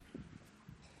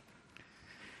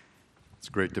It's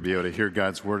great to be able to hear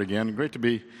God's Word again. Great to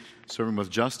be serving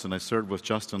with Justin. I served with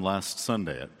Justin last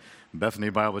Sunday at Bethany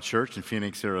Bible Church in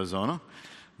Phoenix, Arizona,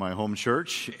 my home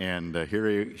church, and here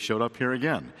he showed up here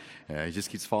again. He just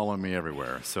keeps following me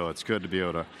everywhere, so it's good to be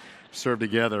able to serve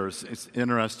together. It's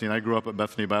interesting. I grew up at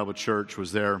Bethany Bible Church,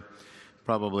 was there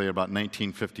probably about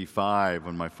 1955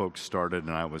 when my folks started,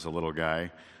 and I was a little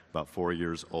guy, about 4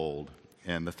 years old.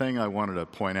 And the thing I wanted to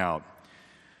point out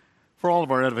for all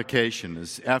of our edification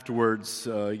is afterwards,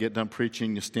 you get done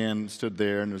preaching, you stood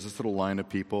there, and there's this little line of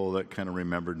people that kind of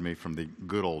remembered me from the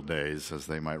good old days, as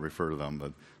they might refer to them,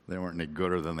 but they weren't any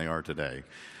gooder than they are today.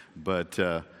 But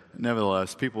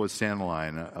nevertheless, people would stand in the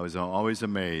line. I was always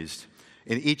amazed.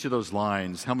 In each of those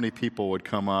lines, how many people would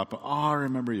come up, "Oh, I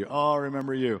remember you, oh, I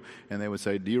remember you." And they would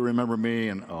say, "Do you remember me?"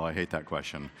 And, oh, I hate that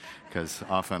question, because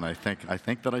often I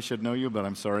think that I should know you, but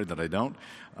I'm sorry that I don't.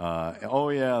 Oh,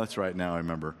 yeah, that's right, now I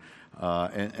remember.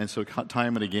 And so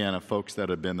time and again of folks that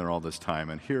had been there all this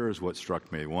time. And here is what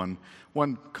struck me. One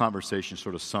conversation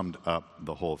sort of summed up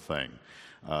the whole thing.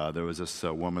 There was this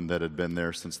woman that had been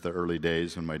there since the early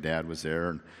days when my dad was there.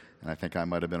 And I think I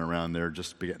might have been around there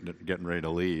just getting ready to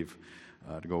leave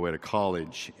to go away to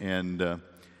college. And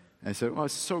I said, "Well,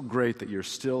 it's so great that you're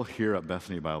still here at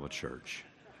Bethany Bible Church.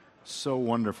 So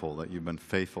wonderful that you've been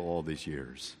faithful all these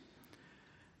years."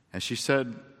 And she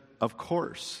said, "Of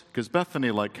course," because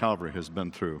Bethany, like Calvary, has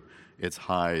been through its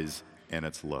highs and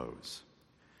its lows.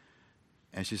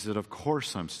 And she said, "Of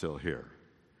course I'm still here.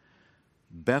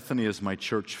 Bethany is my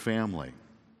church family.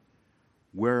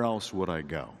 Where else would I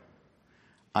go?"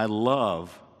 I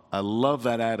love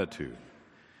that attitude,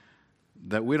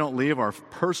 that we don't leave our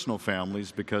personal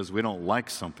families because we don't like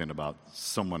something about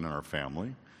someone in our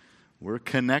family. We're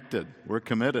connected. We're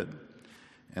committed.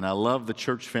 And I love the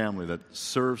church family that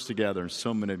serves together, and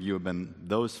so many of you have been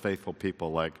those faithful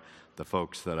people, like the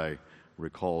folks that I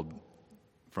recalled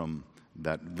from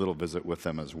that little visit with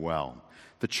them as well.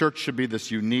 The church should be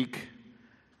this unique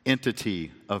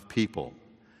entity of people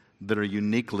that are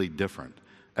uniquely different.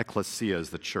 Ecclesia is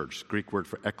the church. Greek word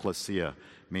for ecclesia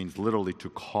means literally to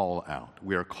call out.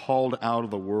 We are called out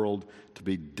of the world to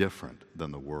be different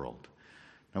than the world.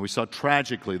 Now, we saw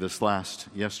tragically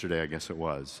yesterday, I guess it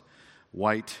was,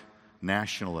 white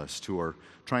nationalists who are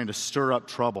trying to stir up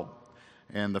trouble,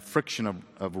 and the friction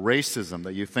of racism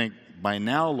that you think, by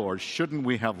now, Lord, shouldn't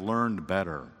we have learned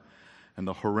better? And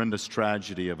the horrendous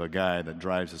tragedy of a guy that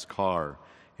drives his car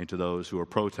into those who are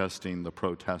protesting the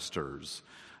protesters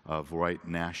of white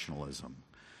nationalism.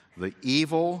 The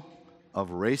evil of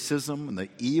racism and the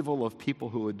evil of people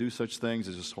who would do such things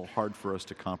is just so hard for us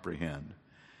to comprehend.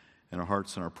 And our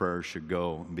hearts and our prayers should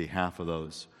go on behalf of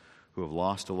those who have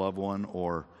lost a loved one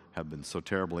or have been so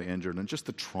terribly injured, and just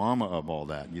the trauma of all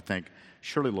that. You think,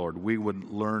 surely, Lord, we would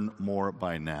learn more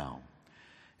by now.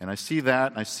 And I see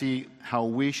that, and I see how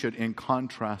we should, in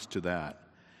contrast to that,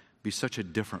 be such a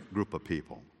different group of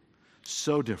people.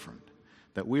 So different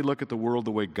that we look at the world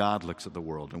the way God looks at the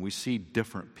world, and we see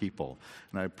different people.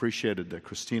 And I appreciated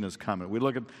Christina's comment. We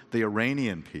look at the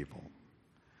Iranian people.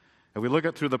 If we look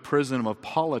at through the prism of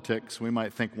politics, we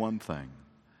might think one thing.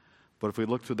 But if we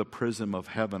look through the prism of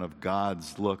heaven, of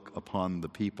God's look upon the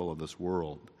people of this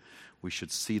world, we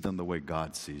should see them the way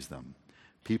God sees them.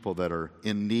 People that are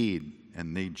in need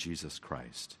and need Jesus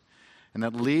Christ. And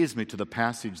that leads me to the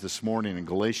passage this morning in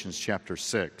Galatians chapter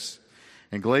 6.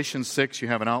 In Galatians 6, you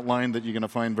have an outline that you're going to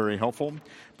find very helpful,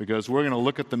 because we're going to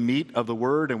look at the meat of the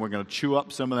Word, and we're going to chew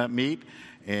up some of that meat,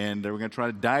 and we're going to try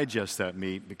to digest that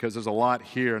meat, because there's a lot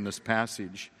here in this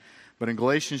passage. But in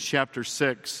Galatians chapter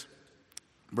 6,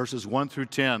 verses 1 through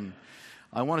 10,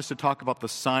 I want us to talk about the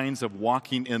signs of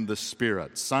walking in the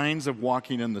Spirit. Signs of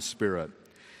walking in the Spirit.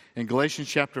 In Galatians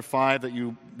chapter 5, that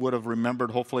you would have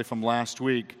remembered hopefully from last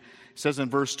week, it says in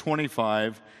verse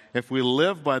 25, "If we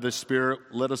live by the Spirit,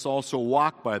 let us also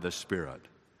walk by the Spirit."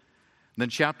 And then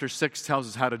chapter 6 tells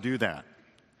us how to do that.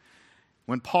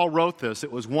 When Paul wrote this,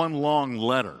 it was one long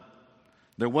letter.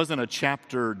 There wasn't a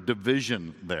chapter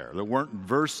division there. There weren't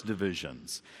verse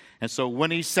divisions. And so when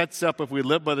he sets up, if we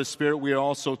live by the Spirit, we are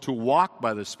also to walk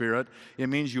by the Spirit. It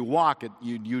means you walk,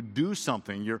 you do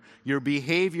something. Your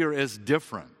behavior is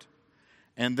different.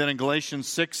 And then in Galatians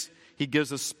 6, he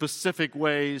gives us specific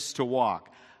ways to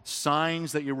walk.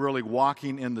 Signs that you're really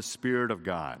walking in the Spirit of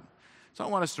God. So I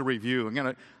want us to review.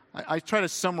 I try to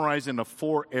summarize into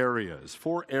four areas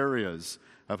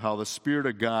of how the Spirit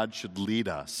of God should lead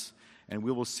us. And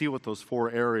we will see what those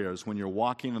four areas, when you're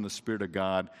walking in the Spirit of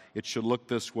God, it should look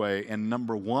this way. And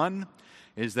number one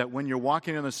is that when you're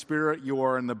walking in the Spirit, you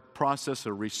are in the process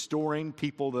of restoring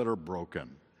people that are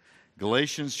broken.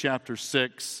 Galatians chapter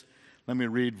 6, let me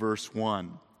read verse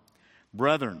 1.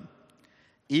 "Brethren,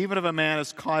 even if a man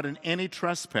is caught in any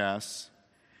trespass,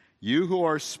 you who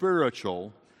are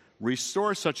spiritual,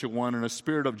 restore such a one in a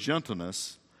spirit of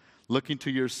gentleness, looking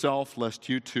to yourself, lest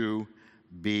you too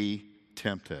be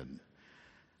tempted.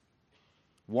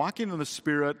 Walking in the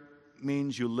Spirit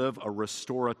means you live a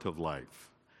restorative life.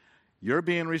 You're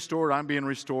being restored, I'm being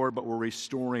restored, but we're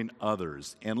restoring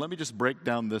others. And let me just break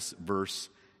down this verse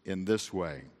in this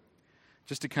way,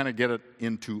 just to kind of get it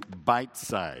into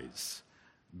bite-size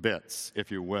bits,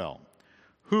 if you will.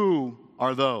 Who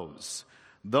are those?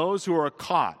 Those who are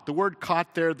caught. The word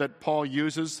caught there that Paul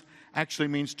uses actually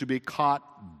means to be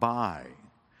caught by,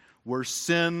 where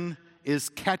sin is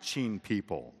catching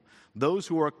people. Those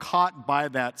who are caught by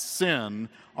that sin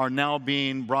are now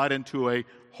being brought into a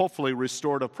hopefully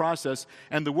restorative process.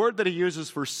 And the word that he uses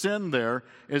for sin there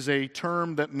is a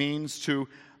term that means to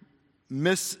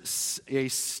miss a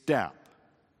step.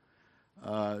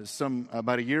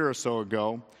 About a year or so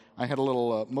ago, I had a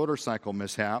little motorcycle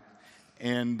mishap,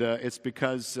 and it's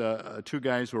because two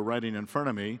guys were riding in front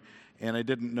of me, and I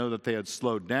didn't know that they had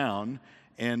slowed down,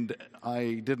 and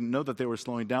I didn't know that they were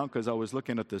slowing down because I was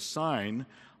looking at this sign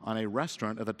on a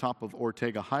restaurant at the top of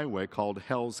Ortega Highway called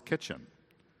Hell's Kitchen.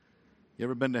 You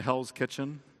ever been to Hell's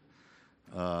Kitchen?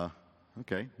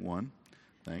 Okay, 1,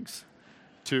 thanks.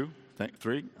 2,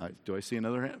 three. Do I see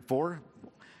another hand? 4.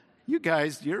 You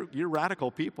guys, you're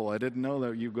radical people. I didn't know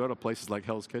that you go to places like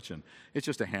Hell's Kitchen. It's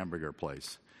just a hamburger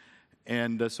place.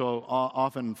 And so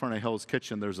often in front of Hell's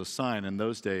Kitchen, there's a sign. In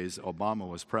those days, Obama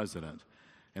was president,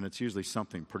 and it's usually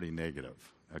something pretty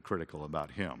negative, critical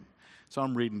about him. So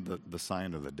I'm reading the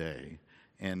sign of the day,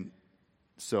 and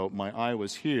so my eye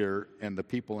was here, and the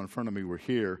people in front of me were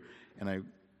here, and I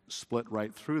split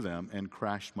right through them and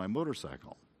crashed my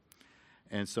motorcycle.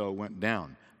 And so it went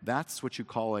down. That's what you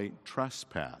call a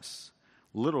trespass.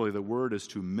 Literally, the word is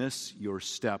to miss your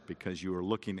step because you were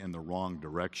looking in the wrong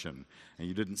direction and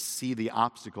you didn't see the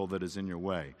obstacle that is in your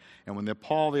way. And when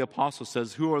Paul the Apostle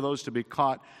says, who are those to be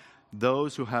caught?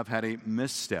 Those who have had a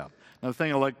misstep. Now, the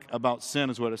thing I like about sin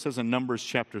is what it says in Numbers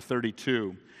chapter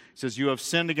 32. It says, you have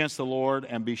sinned against the Lord,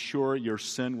 and be sure your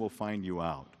sin will find you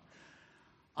out.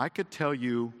 I could tell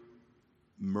you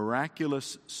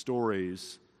miraculous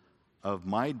stories of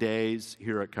my days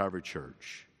here at Calvary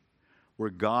Church where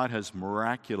God has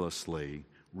miraculously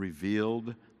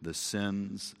revealed the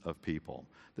sins of people.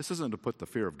 This isn't to put the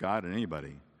fear of God in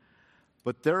anybody,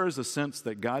 but there is a sense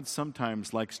that God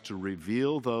sometimes likes to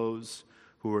reveal those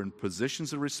who are in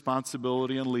positions of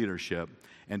responsibility and leadership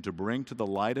and to bring to the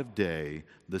light of day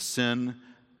the sin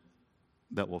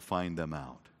that will find them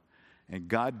out. And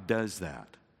God does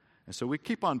that. And so we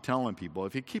keep on telling people,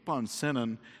 if you keep on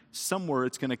sinning, somewhere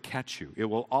it's going to catch you. It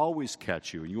will always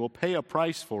catch you. You will pay a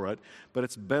price for it, but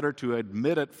it's better to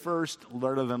admit it first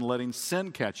rather than letting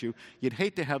sin catch you. You'd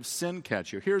hate to have sin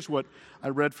catch you. Here's what I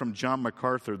read from John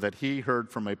MacArthur that he heard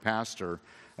from a pastor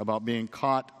about being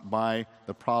caught by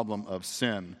the problem of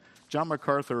sin. John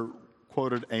MacArthur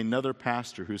quoted another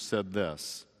pastor who said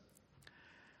this: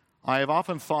 I have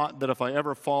often thought that if I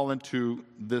ever fall into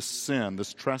this sin,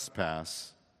 this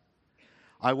trespass,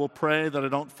 I will pray that I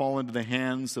don't fall into the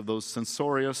hands of those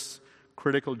censorious,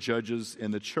 critical judges in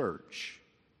the church.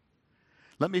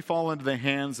 Let me fall into the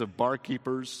hands of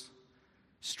barkeepers,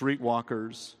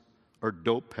 streetwalkers, or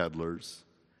dope peddlers,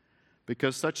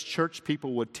 because such church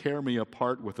people would tear me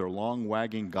apart with their long,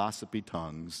 wagging, gossipy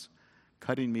tongues,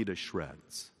 cutting me to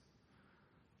shreds.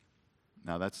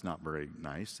 Now, that's not very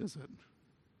nice, is it?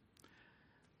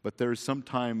 But there is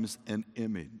sometimes an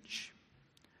image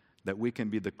that we can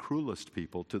be the cruelest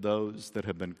people to those that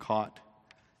have been caught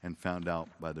and found out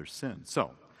by their sin.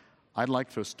 So, I'd like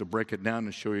for us to break it down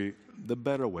and show you the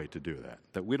better way to do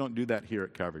that we don't do that here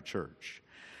at Calvary Church.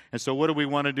 And so what do we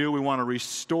want to do? We want to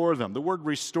restore them. The word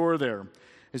restore there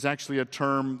is actually a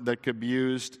term that could be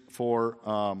used for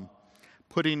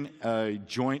putting a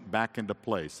joint back into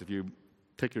place. If you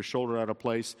take your shoulder out of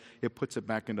place, it puts it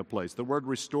back into place. The word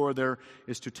restore there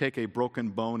is to take a broken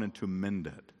bone and to mend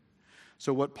it.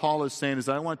 So what Paul is saying is,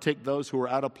 I want to take those who are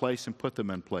out of place and put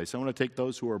them in place. I want to take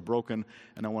those who are broken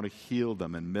and I want to heal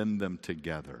them and mend them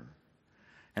together.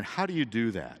 And how do you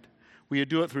do that? Well, you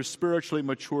do it through spiritually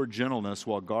mature gentleness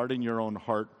while guarding your own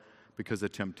heart because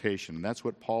of temptation. And that's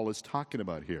what Paul is talking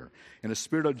about here. In a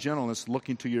spirit of gentleness,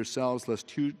 looking to yourselves,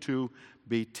 lest you too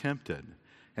be tempted.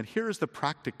 And here is the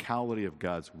practicality of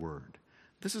God's word.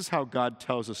 This is how God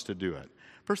tells us to do it.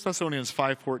 1 Thessalonians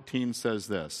 5:14 says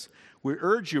this: we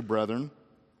urge you, brethren.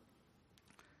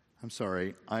 I'm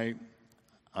sorry,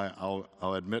 I'll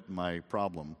admit my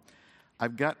problem.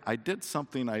 I did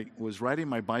something. I was riding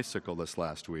my bicycle this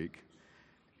last week,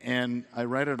 and I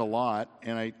ride it a lot,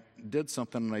 and I did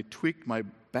something and I tweaked my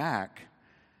back,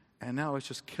 and now it's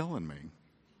just killing me.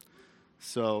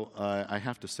 So I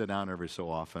have to sit down every so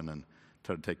often and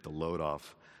try to take the load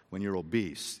off. When you're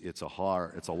obese, it's a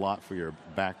lot for your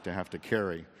back to have to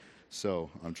carry. So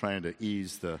I'm trying to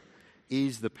ease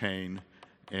the pain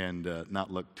and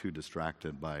not look too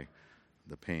distracted by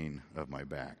the pain of my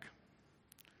back.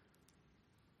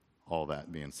 All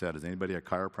that being said, is anybody a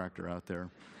chiropractor out there?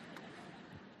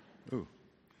 Ooh.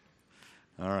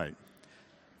 All right.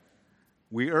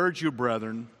 We urge you,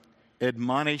 brethren,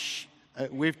 admonish,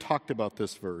 we've talked about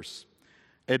this verse,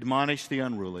 admonish the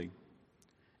unruly,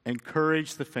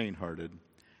 encourage the faint-hearted,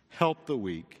 help the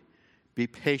weak, be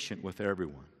patient with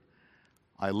everyone.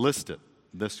 I list it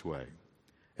this way: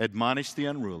 admonish the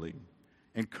unruly,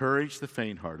 encourage the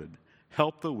faint-hearted,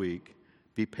 help the weak,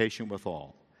 be patient with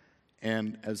all.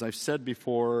 And as I've said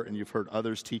before, and you've heard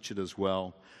others teach it as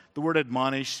well, the word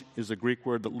admonish is a Greek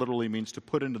word that literally means to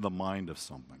put into the mind of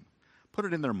someone. Put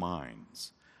it in their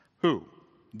minds. Who?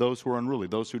 Those who are unruly,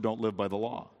 those who don't live by the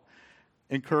law.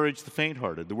 Encourage the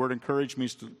faint-hearted. The word encourage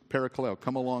means to parakaleo,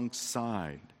 come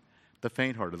alongside the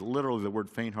faint-hearted. Literally, the word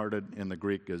faint-hearted in the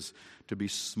Greek is to be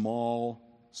small-souled.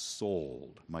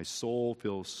 My soul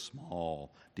feels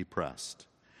small, depressed.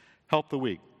 Help the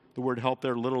weak. The word help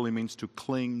there literally means to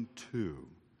cling to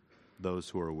those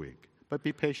who are weak. But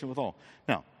be patient with all.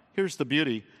 Now, here's the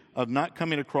beauty of not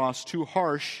coming across too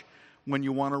harsh when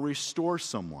you want to restore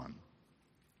someone.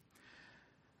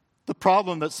 The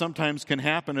problem that sometimes can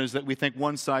happen is that we think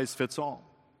one size fits all.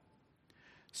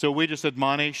 So we just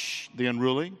admonish the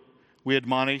unruly, we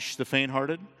admonish the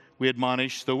faint-hearted, we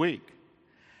admonish the weak.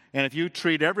 And if you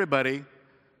treat everybody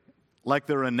like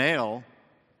they're a nail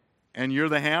and you're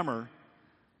the hammer,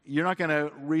 you're not going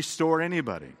to restore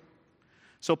anybody.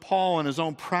 So Paul, in his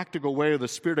own practical way, the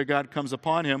Spirit of God comes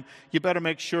upon him. You better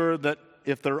make sure that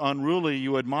if they're unruly,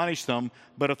 you admonish them.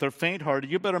 But if they're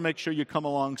faint-hearted, you better make sure you come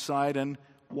alongside and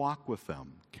walk with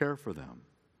them, care for them.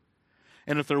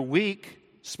 And if they're weak,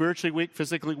 spiritually weak,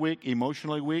 physically weak,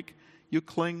 emotionally weak, you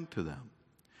cling to them.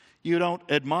 You don't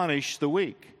admonish the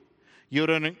weak. You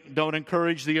don't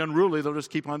encourage the unruly. They'll just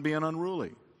keep on being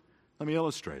unruly. Let me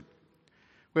illustrate.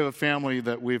 We have a family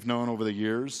that we've known over the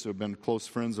years who have been close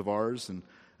friends of ours and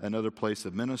another place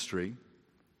of ministry.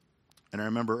 And I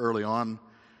remember early on,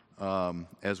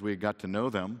 as we got to know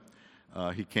them,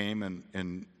 he came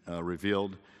and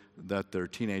revealed that their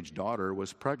teenage daughter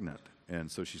was pregnant. And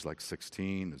so she's like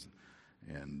 16,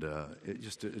 and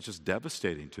it's just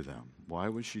devastating to them. Why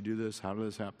would she do this? How did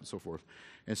this happen? So forth.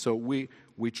 And so we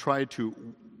tried to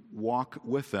walk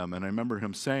with them. And I remember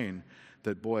him saying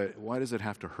that, boy, why does it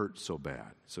have to hurt so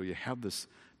bad? So you have this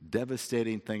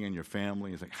devastating thing in your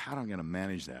family. You think, how am I going to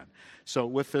manage that? So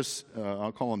with this,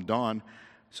 I'll call him Don.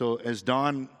 So as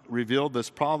Don revealed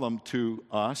this problem to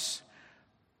us,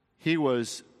 he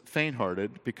was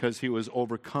faint-hearted because he was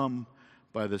overcome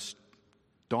by this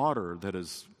daughter that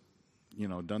has,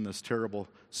 done this terrible,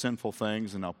 sinful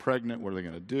things, and now pregnant. What are they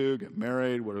going to do? Get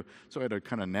married? So I had to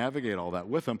kind of navigate all that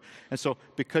with him. And so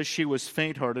because she was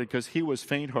faint-hearted, because he was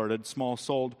faint-hearted,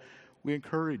 small-souled, we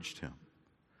encouraged him.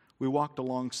 We walked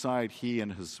alongside he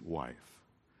and his wife.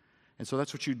 And so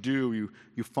that's what you do.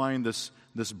 You find this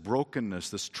brokenness,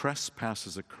 this trespass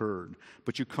has occurred,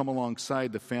 but you come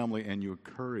alongside the family and you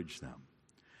encourage them.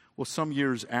 Well, some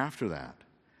years after that,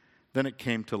 then it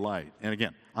came to light. And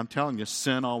again, I'm telling you,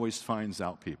 sin always finds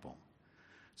out people.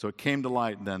 So it came to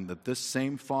light then that this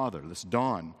same father, this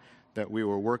Don that we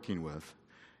were working with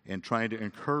and trying to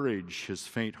encourage his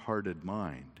faint-hearted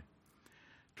mind,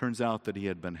 turns out that he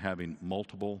had been having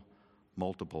multiple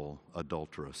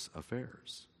adulterous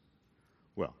affairs.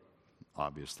 Well,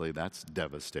 obviously that's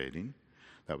devastating.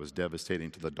 That was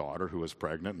devastating to the daughter who was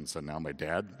pregnant and said, now my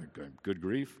dad, good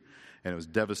grief. And it was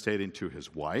devastating to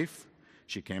his wife.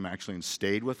 She came actually and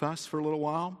stayed with us for a little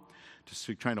while, just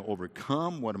trying to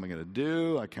overcome, what am I going to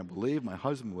do? I can't believe my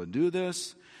husband would do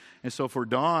this. And so for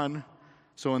Don,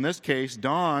 so in this case,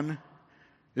 Don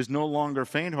is no longer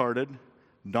faint-hearted.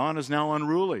 Don is now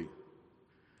unruly.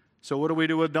 So what do we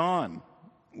do with Don?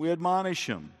 We admonish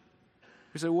him.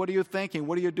 We say, what are you thinking?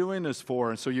 What are you doing this for?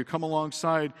 And so you come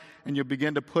alongside and you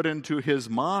begin to put into his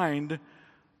mind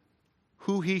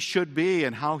who he should be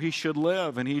and how he should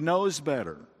live, and he knows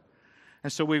better.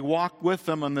 And so we walk with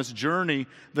them on this journey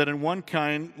that in one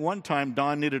time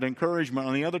Don needed encouragement,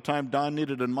 on the other time Don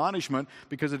needed admonishment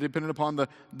because it depended upon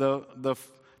the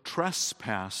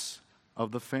trespass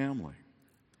of the family.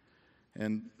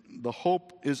 And the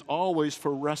hope is always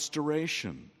for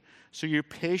restoration. So you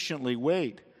patiently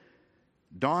wait.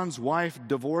 Don's wife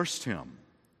divorced him,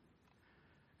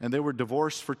 and they were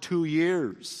divorced for 2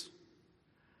 years.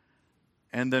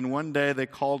 And then one day they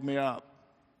called me up.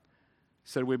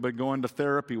 Said, we've been going to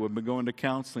therapy, we've been going to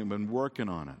counseling, we've been working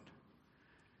on it.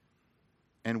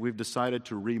 And we've decided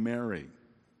to remarry.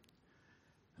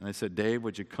 And I said, Dave,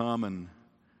 would you come and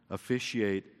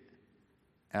officiate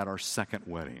at our second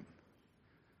wedding?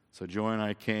 So Joy and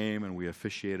I came and we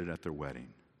officiated at their wedding.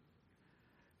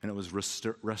 And it was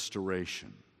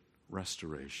restoration.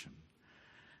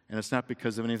 And it's not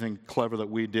because of anything clever that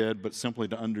we did, but simply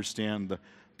to understand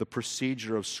the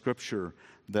procedure of Scripture,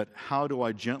 that how do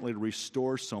I gently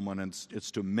restore someone? And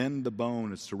it's to mend the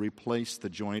bone, it's to replace the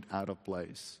joint out of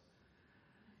place.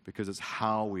 Because it's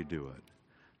how we do it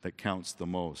that counts the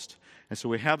most. And so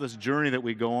we have this journey that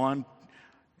we go on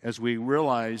as we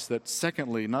realize that,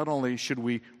 secondly, not only should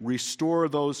we restore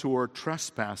those who are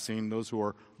trespassing, those who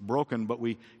are broken, but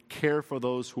we care for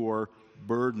those who are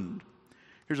burdened.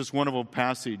 Here's this wonderful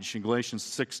passage in Galatians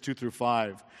 6, 2 through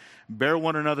 5. Bear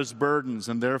one another's burdens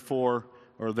and therefore,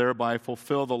 or thereby,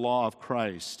 fulfill the law of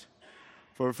Christ.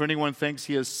 For if anyone thinks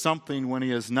he has something when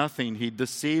he has nothing, he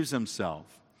deceives himself.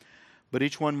 But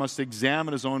each one must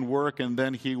examine his own work, and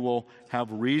then he will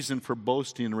have reason for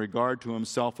boasting in regard to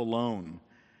himself alone,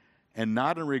 and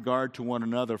not in regard to one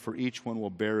another, for each one will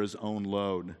bear his own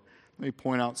load. Let me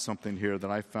point out something here that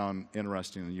I found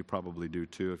interesting, and you probably do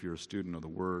too if you're a student of the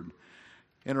Word.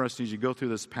 Interesting, as you go through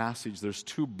this passage, there's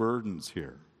two burdens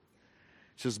here.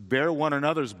 It says, bear one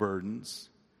another's burdens.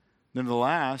 Then the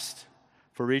last,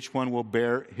 for each one will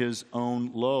bear his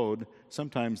own load.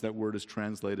 Sometimes that word is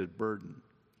translated burden.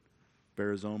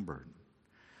 Bear his own burden.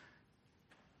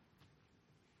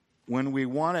 When we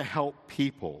want to help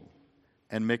people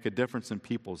and make a difference in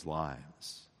people's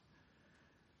lives,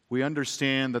 we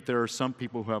understand that there are some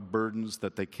people who have burdens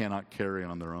that they cannot carry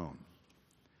on their own.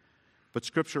 But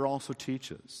Scripture also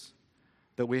teaches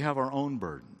that we have our own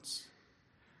burdens,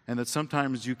 and that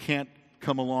sometimes you can't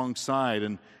come alongside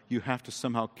and you have to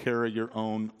somehow carry your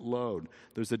own load.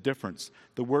 There's a difference.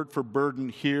 The word for burden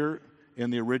here in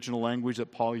the original language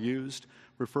that Paul used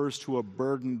refers to a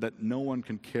burden that no one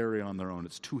can carry on their own.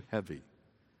 It's too heavy.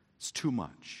 It's too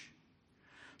much.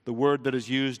 The word that is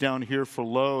used down here for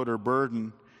load or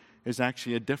burden is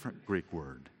actually a different Greek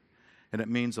word, and it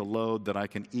means a load that I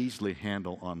can easily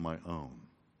handle on my own.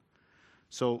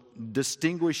 So,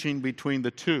 distinguishing between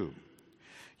the two,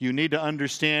 you need to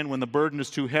understand when the burden is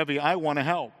too heavy, I want to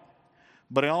help.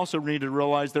 But I also need to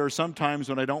realize there are some times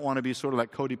when I don't want to be sort of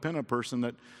that codependent person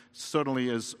that suddenly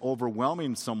is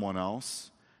overwhelming someone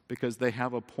else because they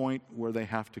have a point where they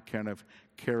have to kind of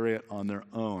carry it on their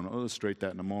own. I'll illustrate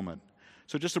that in a moment.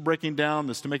 So just to breaking down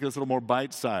this, to make it a little more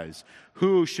bite-sized,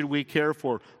 who should we care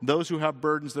for? Those who have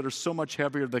burdens that are so much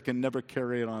heavier they can never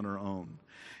carry it on their own.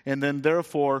 And then,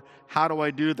 therefore, how do I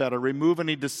do that? I remove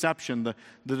any deception, the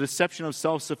deception of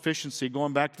self-sufficiency.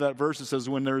 Going back to that verse, it says,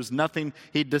 when there is nothing,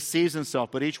 he deceives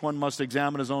himself, but each one must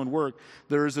examine his own work.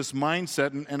 There is this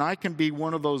mindset, and I can be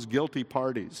one of those guilty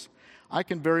parties. I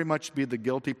can very much be the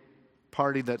guilty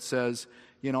party that says,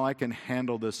 I can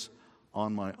handle this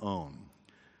on my own.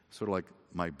 Sort of like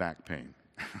my back pain.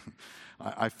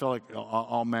 I feel like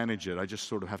I'll manage it. I just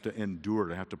sort of have to endure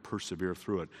it. I have to persevere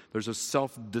through it. There's a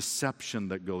self-deception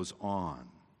that goes on.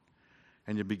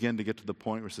 And you begin to get to the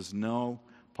point where it says, no,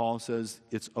 Paul says,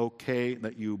 it's okay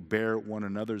that you bear one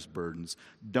another's burdens.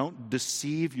 Don't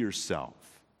deceive yourself.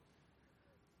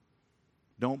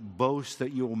 Don't boast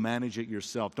that you will manage it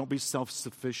yourself. Don't be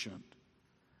self-sufficient.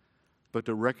 But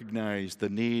to recognize the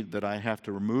need that I have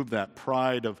to remove that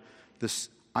pride of this,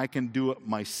 I can do it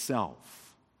myself.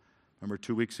 Remember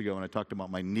 2 weeks ago when I talked about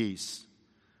my niece,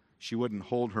 she wouldn't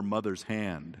hold her mother's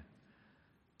hand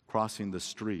crossing the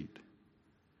street.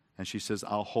 And she says,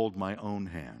 I'll hold my own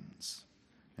hands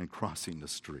and crossing the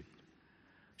street.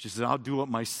 She says, I'll do it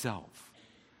myself.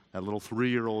 That little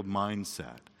 3-year-old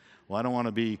mindset. Well, I don't want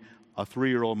to be a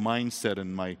 3-year-old mindset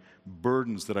in my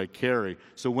burdens that I carry.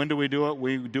 So when do we do it?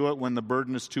 We do it when the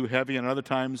burden is too heavy, and other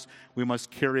times we must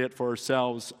carry it for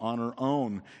ourselves on our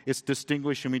own. It's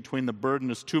distinguishing between the burden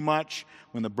is too much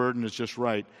when the burden is just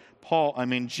right.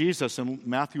 Jesus in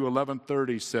Matthew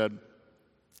 11:30 said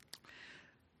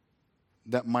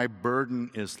that my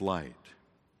burden is light.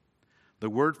 The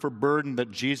word for burden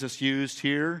that Jesus used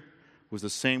here was the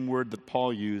same word that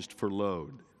Paul used for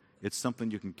load. It's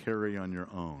something you can carry on your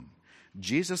own.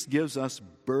 Jesus gives us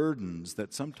burdens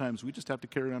that sometimes we just have to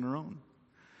carry on our own.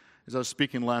 As I was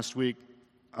speaking last week,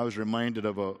 I was reminded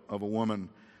of a woman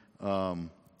from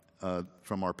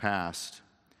our past,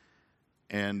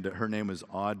 and her name was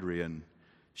Audrey, and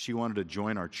she wanted to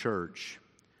join our church.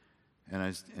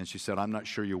 And she said, I'm not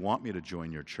sure you want me to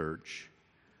join your church.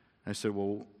 And I said,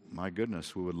 well, my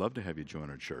goodness, we would love to have you join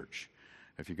our church.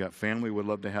 If you got family, we'd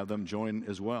love to have them join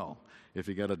as well. If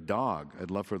you got a dog,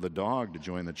 I'd love for the dog to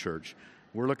join the church.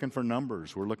 We're looking for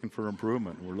numbers. We're looking for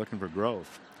improvement. We're looking for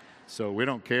growth. So we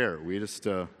don't care. We just,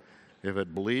 if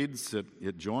it bleeds,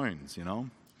 it joins, you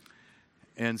know.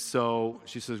 And so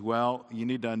she says, well, you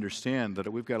need to understand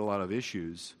that we've got a lot of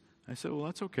issues. I said, well,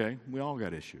 that's okay. We all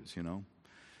got issues, you know.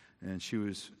 And she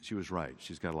was right.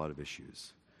 She's got a lot of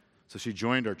issues. So she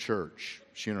joined our church,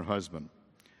 she and her husband.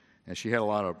 And she had a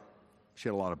lot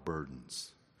of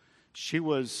burdens. She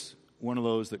was one of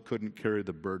those that couldn't carry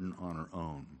the burden on her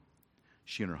own.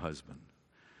 She and her husband.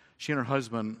 She and her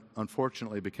husband,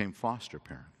 unfortunately, became foster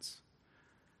parents.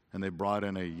 And they brought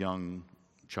in a young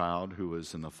child who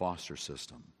was in the foster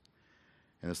system.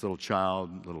 And this little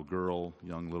child,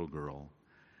 young little girl,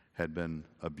 had been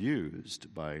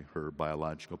abused by her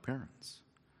biological parents.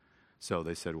 So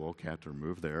they said, well, okay, I have to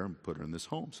remove there and put her in this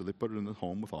home. So they put her in the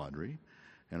home with Audrey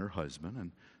and her husband.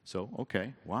 And so,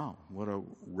 okay, wow, what a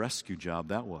rescue job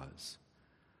that was.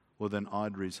 Well, then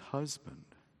Audrey's husband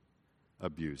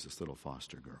abused this little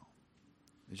foster girl.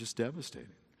 It's just devastating.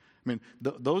 I mean,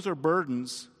 those are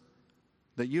burdens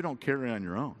that you don't carry on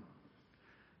your own.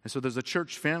 And so there's a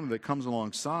church family that comes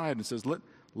alongside and says,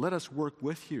 let us work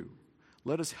with you.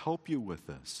 Let us help you with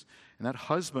this. And that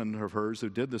husband of hers who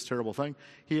did this terrible thing,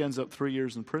 he ends up 3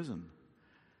 years in prison.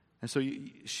 And so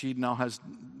she now has,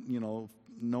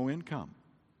 no income.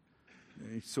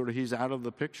 He's out of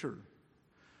the picture.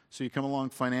 So you come along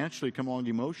financially, you come along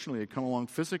emotionally, you come along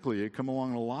physically, you come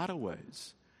along in a lot of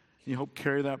ways. You help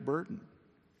carry that burden.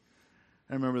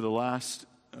 I remember the last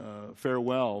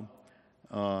farewell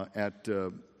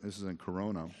this is in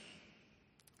Corona,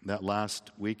 that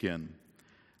last weekend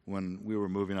when we were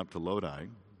moving up to Lodi.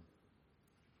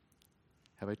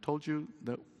 Have I told you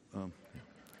that?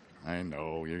 I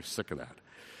know, you're sick of that.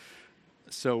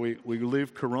 So we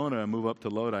leave Corona and move up to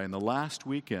Lodi. And the last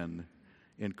weekend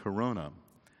in Corona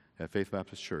at Faith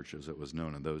Baptist Church, as it was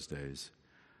known in those days,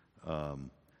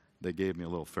 they gave me a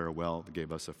little farewell. They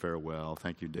gave us a farewell.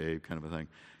 Thank you, Dave, kind of a thing.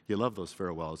 You love those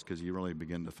farewells because you really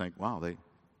begin to think, wow,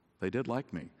 they did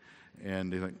like me.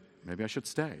 And you think, maybe I should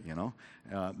stay,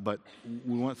 But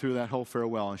we went through that whole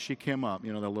farewell, and she came up,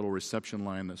 that little reception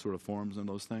line that sort of forms in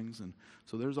those things. And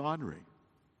so there's Audrey.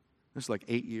 This is like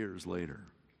 8 years later.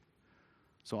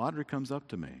 So Audrey comes up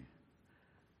to me,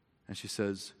 and she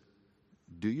says,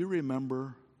 do you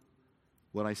remember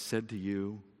what I said to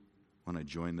you when I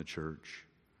joined the church?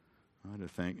 I had to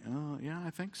think, oh, yeah, I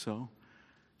think so.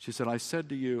 She said, I said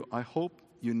to you, I hope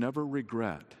you never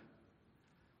regret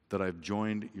that I've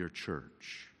joined your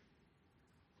church.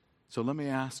 So let me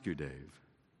ask you, Dave,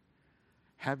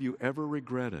 have you ever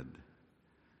regretted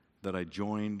that I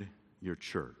joined your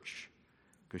church?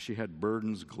 Because she had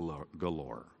burdens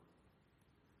galore.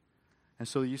 And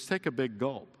so you take a big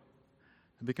gulp.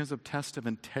 It becomes a test of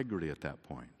integrity at that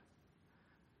point.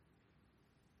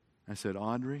 I said,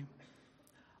 Audrey,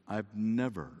 I've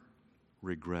never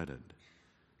regretted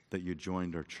that you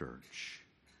joined our church.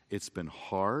 It's been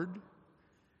hard.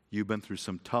 You've been through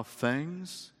some tough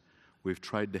things. We've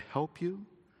tried to help you,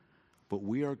 but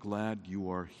we are glad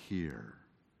you are here.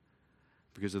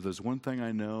 Because if there's one thing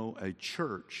I know, a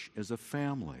church is a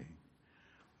family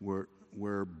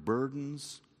where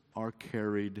burdens are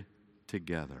carried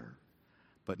together.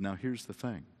 But now here's the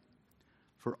thing.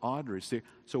 For Audrey,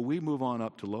 so we move on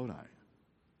up to Lodi.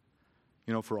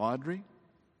 For Audrey,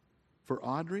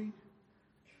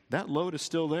 that load is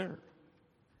still there.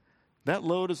 That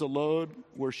load is a load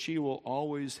where she will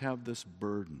always have this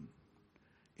burden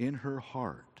in her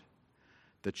heart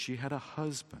that she had a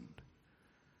husband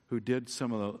who did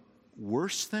some of the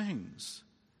worst things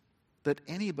that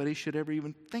anybody should ever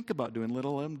even think about doing, let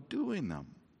alone doing them.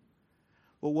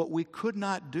 Well, what we could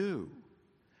not do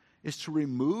is to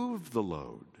remove the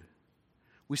load.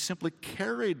 We simply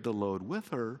carried the load with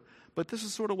her, but this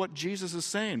is sort of what Jesus is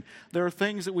saying. There are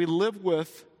things that we live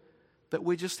with that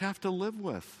we just have to live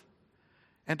with.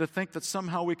 And to think that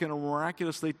somehow we can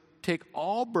miraculously take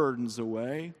all burdens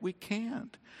away, we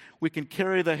can't. We can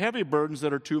carry the heavy burdens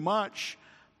that are too much,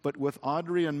 but with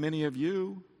Audrey and many of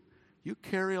you, you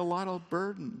carry a lot of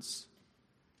burdens,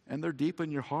 and they're deep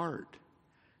in your heart,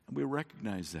 and we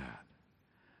recognize that.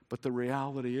 But the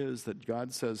reality is that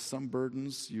God says some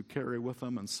burdens you carry with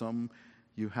them and some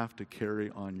you have to carry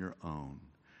on your own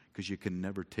because you can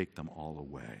never take them all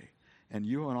away. And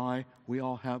you and I, we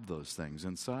all have those things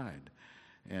inside.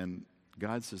 And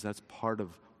God says that's part of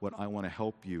what I want to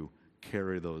help you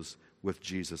carry those with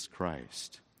Jesus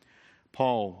Christ.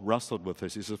 Paul wrestled with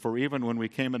this. He says, for even when we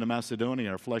came into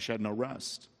Macedonia, our flesh had no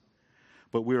rest.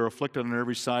 But we were afflicted on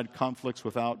every side, conflicts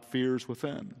without, fears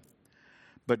within.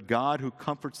 but God who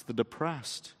comforts the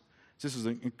depressed. This is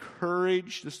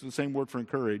the same word for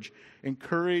encourage.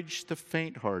 Encourage the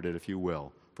faint-hearted, if you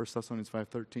will. 1 Thessalonians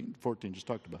 5:14 just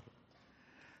talked about it.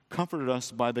 Comforted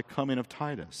us by the coming of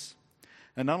Titus.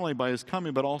 And not only by his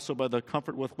coming, but also by the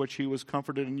comfort with which he was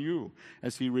comforted in you,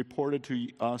 as he reported to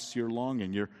us your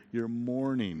longing, your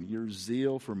mourning, your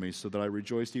zeal for me, so that I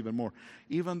rejoiced even more.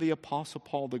 Even the Apostle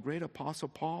Paul, the great Apostle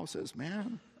Paul, says,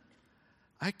 man,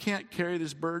 I can't carry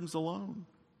these burdens alone.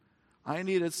 I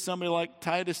needed somebody like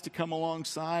Titus to come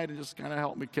alongside and just kind of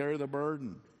help me carry the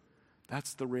burden.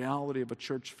 That's the reality of a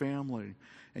church family.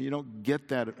 And you don't get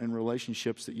that in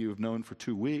relationships that you've known for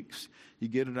 2 weeks. You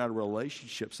get it out of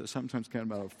relationships that sometimes come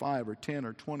out of 5 or 10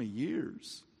 or 20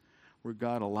 years, where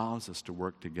God allows us to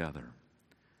work together.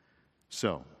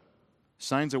 So,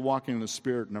 signs of walking in the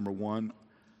Spirit, number 1,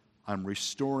 I'm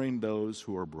restoring those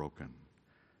who are broken.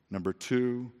 Number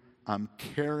 2, I'm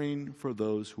caring for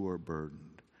those who are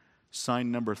burdened.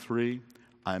 Sign number 3,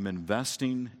 I'm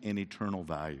investing in eternal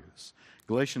values.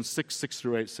 Galatians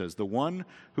 6:6-8 says, the one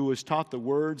who is taught the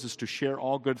words is to share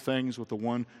all good things with the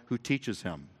one who teaches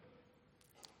him.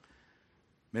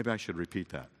 Maybe I should repeat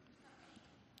that.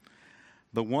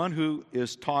 The one who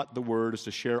is taught the word is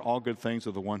to share all good things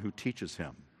with the one who teaches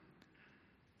him.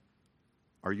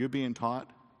 Are you being taught?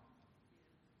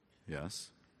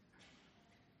 Yes.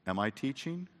 Am I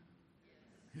teaching?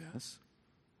 Yes.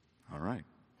 All right.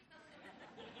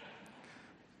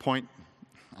 Point,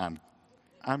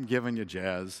 I'm giving you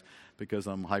jazz because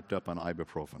I'm hyped up on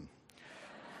ibuprofen.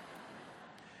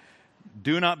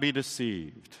 Do not be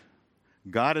deceived.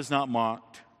 God is not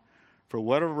mocked. For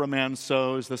whatever a man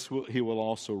sows, he will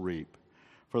also reap.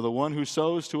 For the one who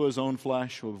sows to his own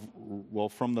flesh will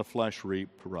from the flesh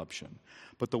reap corruption.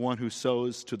 But the one who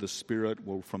sows to the Spirit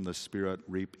will from the Spirit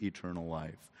reap eternal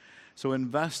life. So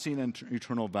investing in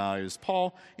eternal values.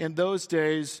 Paul, in those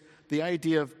days, the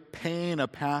idea of paying a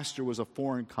pastor was a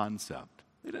foreign concept.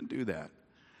 They didn't do that.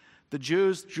 The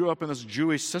Jews grew up in this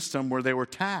Jewish system where they were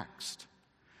taxed.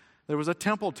 There was a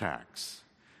temple tax.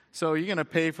 So you're going to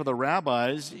pay for the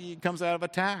rabbis, it comes out of a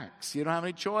tax. You don't have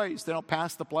any choice. They don't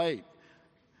pass the plate.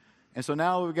 And so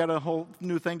now we've got a whole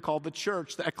new thing called the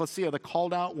church, the ecclesia, the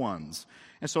called out ones.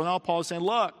 And so now Paul is saying,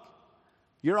 look,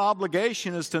 your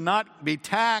obligation is to not be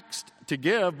taxed to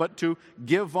give, but to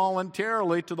give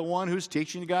voluntarily to the one who's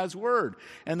teaching God's word.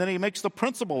 And then he makes the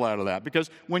principle out of that, because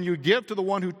when you give to the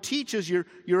one who teaches,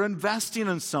 you're investing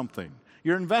in something.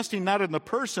 You're investing not in the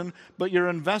person, but you're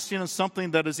investing in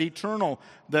something that is eternal,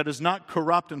 that is not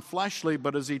corrupt and fleshly,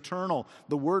 but is eternal.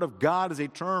 The Word of God is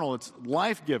eternal. It's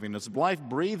life-giving. It's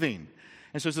life-breathing.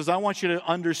 And so he says, I want you to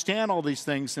understand all these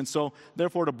things. And so,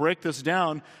 therefore, to break this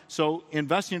down, so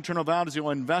investing in eternal values, you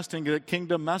will invest in the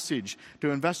kingdom message,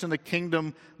 to invest in the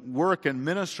kingdom work and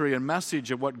ministry and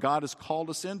message of what God has called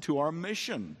us into, our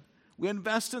mission. We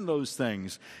invest in those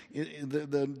things.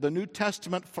 The New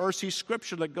Testament Farsi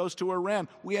scripture that goes to Iran,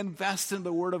 we invest in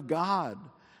the Word of God,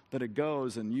 that it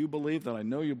goes, and you believe that. I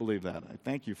know you believe that. I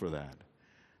thank you for that.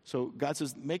 So God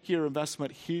says, make your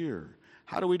investment here.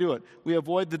 How do we do it? We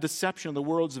avoid the deception of the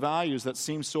world's values that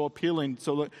seems so appealing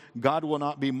so that God will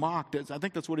not be mocked. I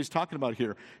think that's what he's talking about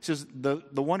here. He says, the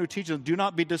one who teaches, do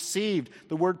not be deceived.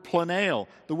 The word planeo,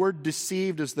 the word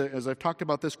deceived is, as I've talked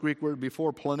about this Greek word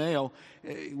before, planeo,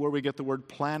 where we get the word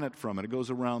planet from. It goes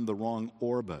around the wrong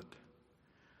orbit.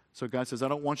 So God says, I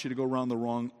don't want you to go around the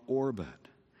wrong orbit.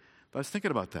 But I was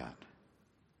thinking about that.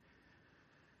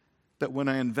 That when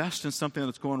I invest in something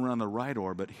that's going around the right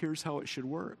orbit, here's how it should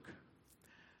work.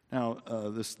 Now,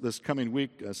 this coming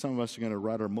week, some of us are going to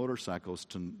ride our motorcycles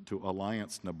to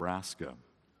Alliance, Nebraska.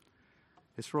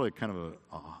 It's really kind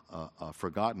of a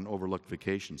forgotten, overlooked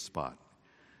vacation spot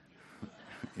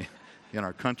in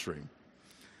our country.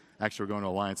 Actually, we're going to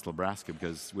Alliance, Nebraska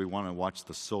because we want to watch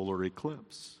the solar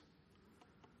eclipse.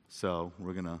 So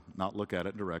we're going to not look at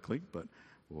it directly, but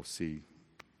we'll see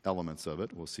elements of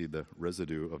it. We'll see the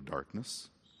residue of darkness.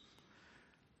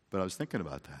 But I was thinking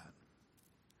about that.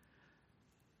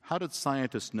 How did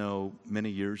scientists know many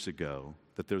years ago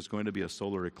that there's going to be a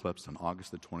solar eclipse on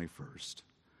August the 21st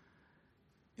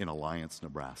in Alliance,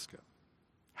 Nebraska?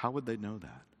 How would they know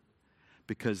that?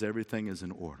 Because everything is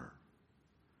in order.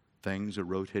 Things are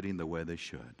rotating the way they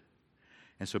should.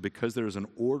 And so because there is an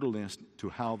orderliness to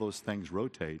how those things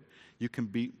rotate, you can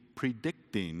be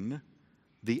predicting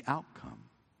the outcome.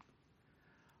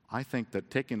 I think that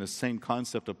taking the same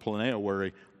concept of planeo, where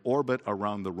I orbit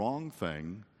around the wrong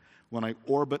thing, when I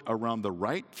orbit around the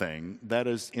right thing, that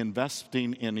is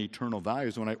investing in eternal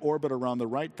values. When I orbit around the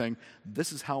right thing,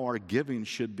 this is how our giving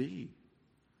should be.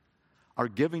 Our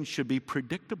giving should be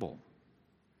predictable.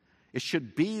 It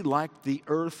should be like the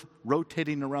earth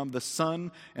rotating around the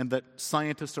sun, and that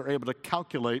scientists are able to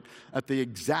calculate at the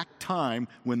exact time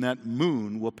when that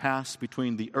moon will pass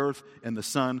between the earth and the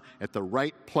sun at the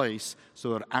right place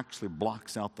so that it actually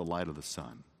blocks out the light of the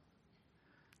sun.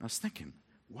 I was thinking,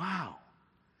 wow,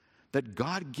 that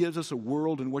God gives us a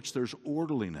world in which there's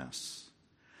orderliness.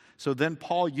 So then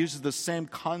Paul uses the same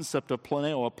concept of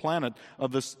planeo, a planet,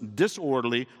 of this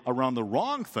disorderly around the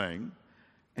wrong thing.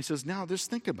 He says, now just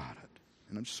think about it.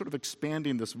 And I'm just sort of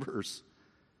expanding this verse.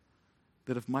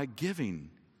 That if my giving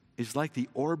is like the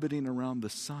orbiting around the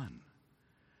sun,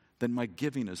 then my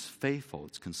giving is faithful,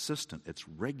 it's consistent, it's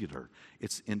regular,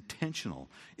 it's intentional,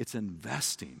 it's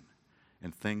investing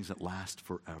in things that last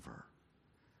forever.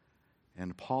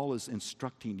 And Paul is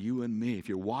instructing you and me, if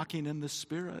you're walking in the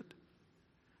Spirit,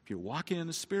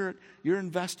 you're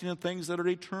investing in things that are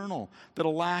eternal,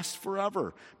 that'll last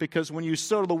forever. Because when you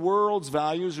sow to the world's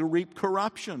values, you reap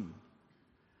corruption.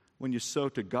 When you sow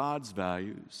to God's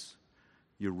values,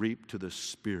 you reap to the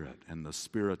Spirit and the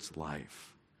Spirit's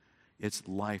life. It's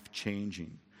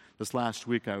life-changing. This last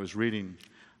week I was reading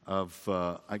of,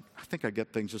 I think I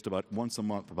get things just about once a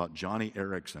month, about Johnny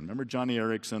Erickson. Remember Johnny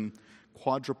Erickson,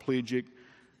 quadriplegic,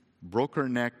 broke her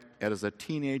neck as a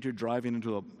teenager diving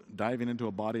into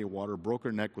a body of water, broke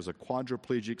her neck, was a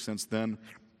quadriplegic since then,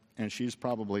 and she's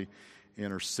probably in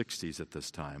her 60s at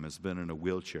this time, has been in a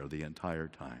wheelchair the entire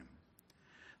time.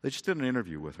 They just did an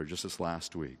interview with her just this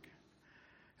last week,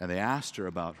 and they asked her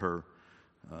about her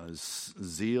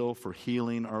zeal for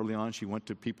healing early on. She went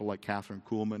to people like Catherine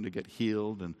Kuhlman to get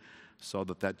healed and saw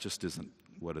that just isn't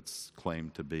what it's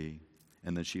claimed to be.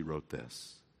 And then she wrote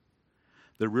this.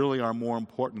 There really are more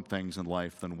important things in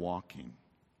life than walking.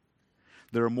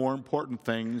 There are more important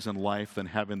things in life than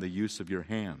having the use of your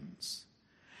hands.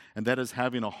 And that is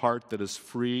having a heart that is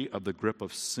free of the grip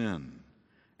of sin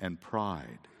and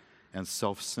pride and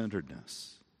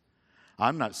self-centeredness.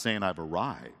 I'm not saying I've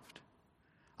arrived.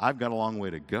 I've got a long way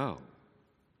to go.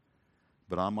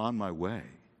 But I'm on my way.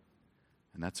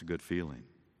 And that's a good feeling.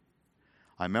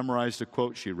 I memorized a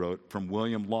quote she wrote from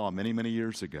William Law many, many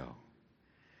years ago.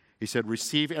 He said,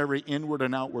 receive every inward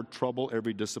and outward trouble,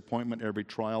 every disappointment, every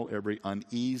trial, every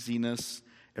uneasiness,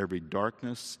 every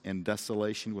darkness and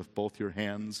desolation with both your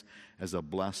hands as a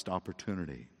blessed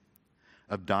opportunity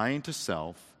of dying to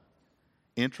self,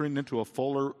 entering into a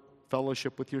fuller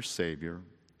fellowship with your Savior,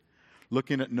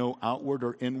 looking at no outward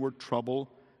or inward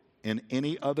trouble in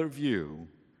any other view,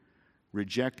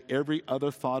 reject every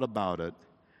other thought about it,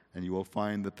 and you will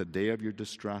find that the day of your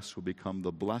distress will become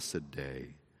the blessed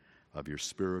day of your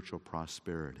spiritual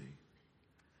prosperity.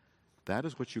 That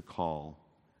is what you call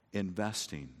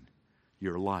investing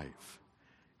your life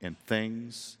in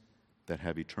things that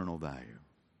have eternal value.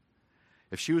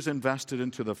 If she was invested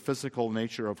into the physical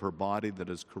nature of her body that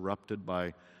is corrupted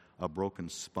by a broken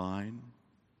spine,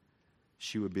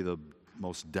 she would be the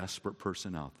most desperate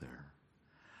person out there.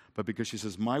 But because she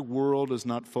says, my world is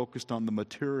not focused on the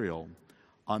material,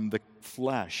 on the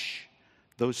flesh,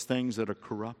 those things that are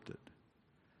corrupted.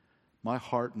 My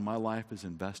heart and my life is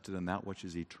invested in that which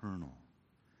is eternal,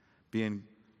 being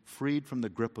freed from the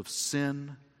grip of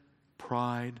sin,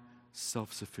 pride,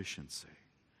 self-sufficiency.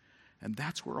 And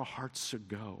that's where our hearts should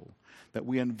go, that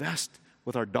we invest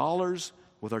with our dollars,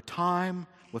 with our time,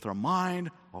 with our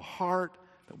mind, our heart,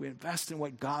 that we invest in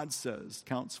what God says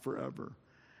counts forever,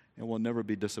 and we'll never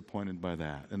be disappointed by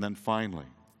that. And then finally,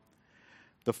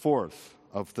 the fourth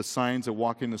of the signs of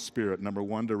walking in the Spirit, number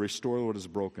one, to restore what is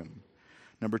broken.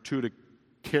 Number two, to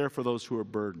care for those who are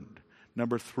burdened.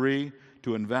 Number three,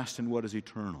 to invest in what is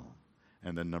eternal.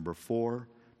 And then number four,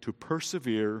 to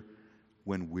persevere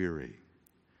when weary.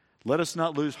 Let us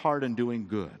not lose heart in doing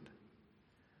good.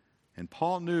 And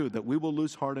Paul knew that we will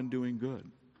lose heart in doing good.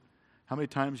 How many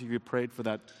times have you prayed for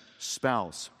that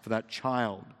spouse, for that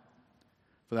child,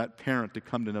 for that parent to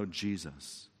come to know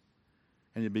Jesus?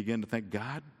 And you begin to think,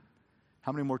 God,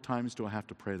 how many more times do I have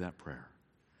to pray that prayer?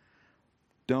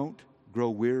 Don't grow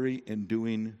weary in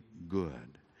doing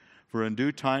good. For in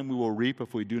due time we will reap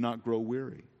if we do not grow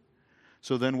weary.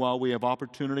 So then while we have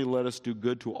opportunity, let us do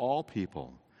good to all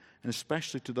people, and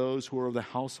especially to those who are of the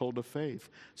household of faith.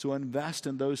 So invest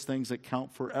in those things that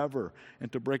count forever.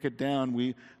 And to break it down,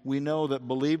 we know that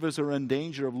believers are in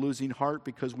danger of losing heart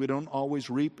because we don't always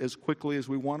reap as quickly as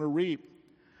we want to reap.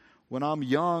 When I'm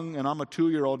young and I'm a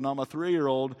 2-year-old and I'm a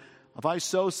 3-year-old, if I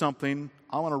sow something,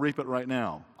 I want to reap it right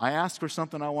now. I ask for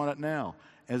something, I want it now.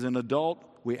 As an adult,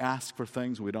 we ask for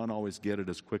things, we don't always get it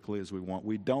as quickly as we want.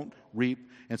 We don't reap,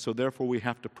 and so therefore we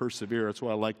have to persevere. That's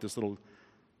why I like this little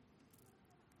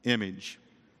image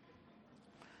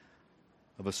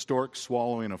of a stork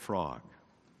swallowing a frog.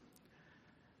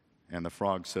 And the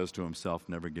frog says to himself,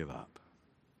 never give up.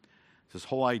 This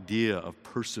whole idea of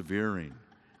persevering,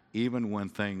 even when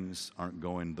things aren't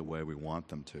going the way we want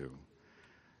them to.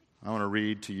 I want to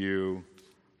read to you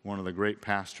one of the great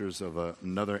pastors of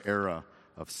another era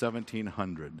of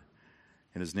 1700,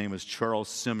 and his name is Charles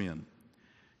Simeon.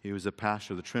 He was a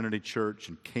pastor of the Trinity Church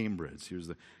in Cambridge. He was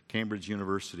the Cambridge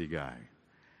University guy.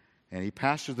 And he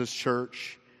pastored this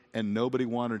church, and nobody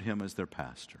wanted him as their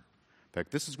pastor. In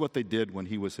fact, this is what they did when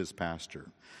he was his pastor.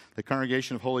 The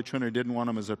congregation of Holy Trinity didn't want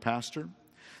him as their pastor.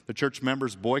 The church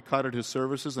members boycotted his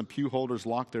services, and pew holders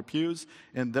locked their pews.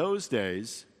 In those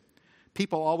days,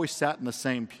 people always sat in the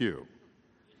same pew,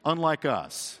 unlike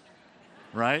us,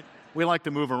 right? We like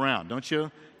to move around, don't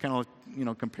you? Kind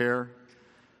of, compare.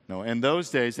 No, in those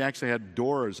days, they actually had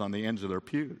doors on the ends of their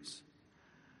pews.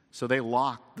 So they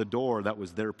locked the door that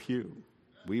was their pew.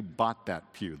 We bought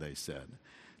that pew, they said.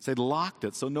 So they locked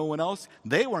it so no one else,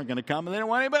 they weren't going to come, and they didn't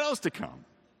want anybody else to come.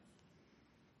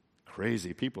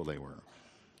 Crazy people they were.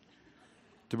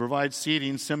 To provide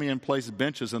seating, Simeon placed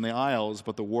benches in the aisles,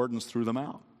 but the wardens threw them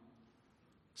out.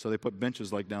 So they put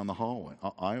benches like down the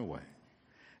aisleway.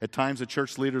 At times, the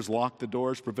church leaders locked the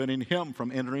doors, preventing him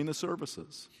from entering the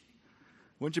services.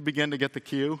 Wouldn't you begin to get the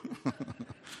cue?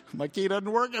 My key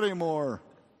doesn't work anymore.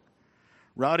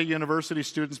 Rowdy university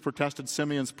students protested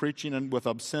Simeon's preaching and with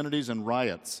obscenities and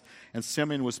riots, and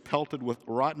Simeon was pelted with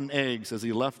rotten eggs as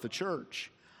he left the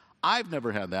church. I've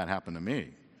never had that happen to me.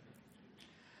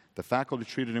 The faculty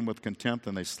treated him with contempt,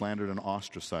 and they slandered and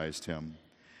ostracized him.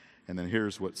 And then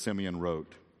here's what Simeon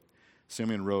wrote.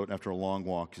 Simeon wrote after a long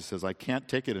walk, he says, I can't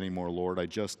take it anymore, Lord. I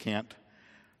just can't.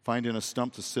 Finding a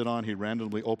stump to sit on, he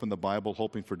randomly opened the Bible,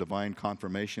 hoping for divine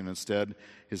confirmation. Instead,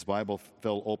 his Bible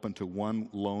fell open to one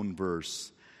lone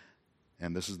verse.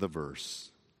 And this is the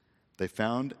verse. They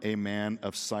found a man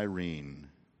of Cyrene,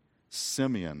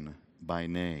 Simeon by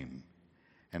name,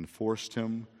 and forced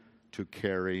him to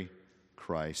carry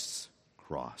Christ's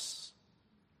cross.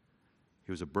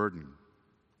 He was a burden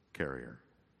carrier.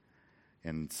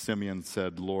 And Simeon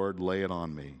said, Lord, lay it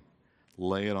on me.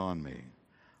 Lay it on me.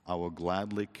 I will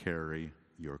gladly carry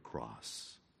your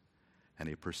cross. And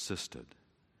he persisted.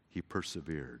 He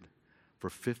persevered.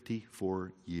 For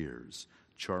 54 years,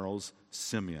 Charles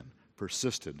Simeon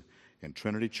persisted in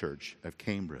Trinity Church of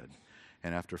Cambridge.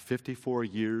 And after 54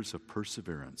 years of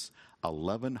perseverance,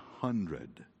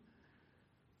 1,100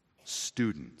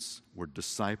 students were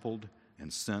discipled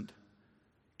and sent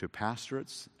to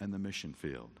pastorates and the mission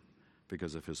field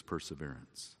because of his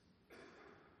perseverance.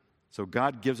 So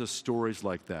God gives us stories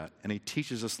like that, and he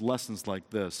teaches us lessons like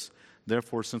this.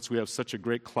 Therefore, since we have such a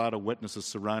great cloud of witnesses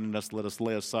surrounding us, let us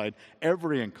lay aside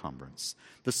every encumbrance,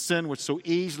 the sin which so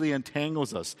easily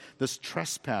entangles us, this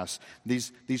trespass,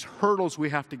 these hurdles we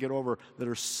have to get over that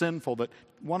are sinful, that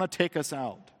want to take us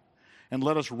out. And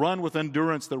let us run with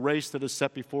endurance the race that is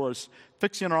set before us,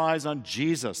 fixing our eyes on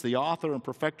Jesus, the author and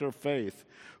perfecter of faith,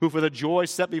 who for the joy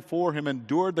set before him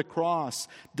endured the cross,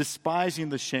 despising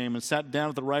the shame, and sat down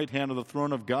at the right hand of the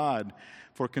throne of God.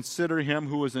 For consider him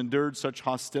who has endured such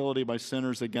hostility by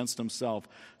sinners against himself,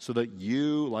 so that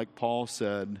you, like Paul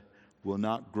said, will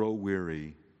not grow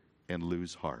weary and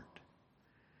lose heart.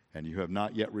 And you have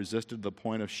not yet resisted the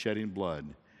point of shedding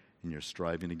blood in your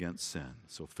striving against sin.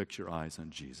 So fix your eyes on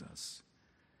Jesus.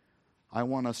 I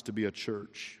want us to be a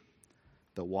church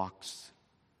that walks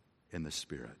in the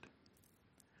Spirit,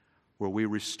 where we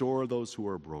restore those who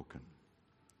are broken.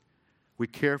 We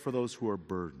care for those who are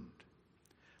burdened.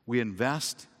 We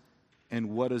invest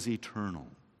in what is eternal,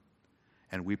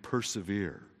 and we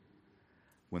persevere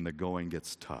when the going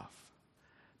gets tough,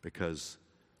 because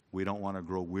we don't want to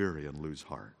grow weary and lose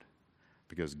heart,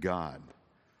 because God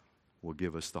will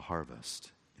give us the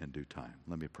harvest in due time.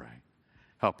 Let me pray.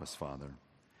 Help us, Father.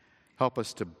 Help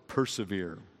us to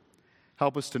persevere.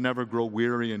 Help us to never grow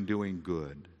weary in doing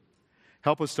good.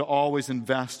 Help us to always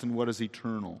invest in what is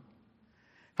eternal.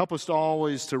 Help us to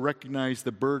always to recognize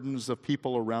the burdens of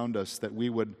people around us, that we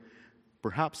would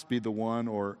perhaps be the one,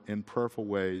 or in prayerful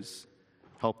ways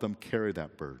help them carry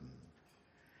that burden.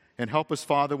 And help us,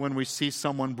 Father, when we see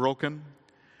someone broken,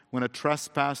 when a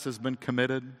trespass has been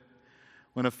committed,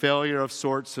 when a failure of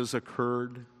sorts has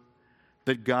occurred,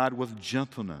 that God, with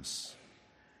gentleness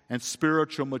and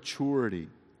spiritual maturity,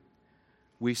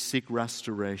 we seek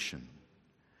restoration.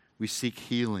 We seek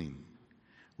healing.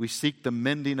 We seek the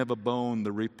mending of a bone,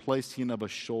 the replacing of a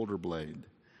shoulder blade,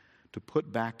 to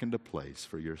put back into place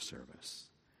for your service.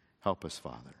 Help us,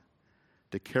 Father,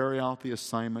 to carry out the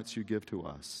assignments you give to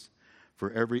us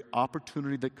for every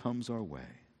opportunity that comes our way,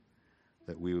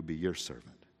 that we would be your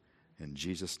servant. In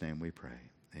Jesus' name we pray.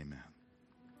 Amen.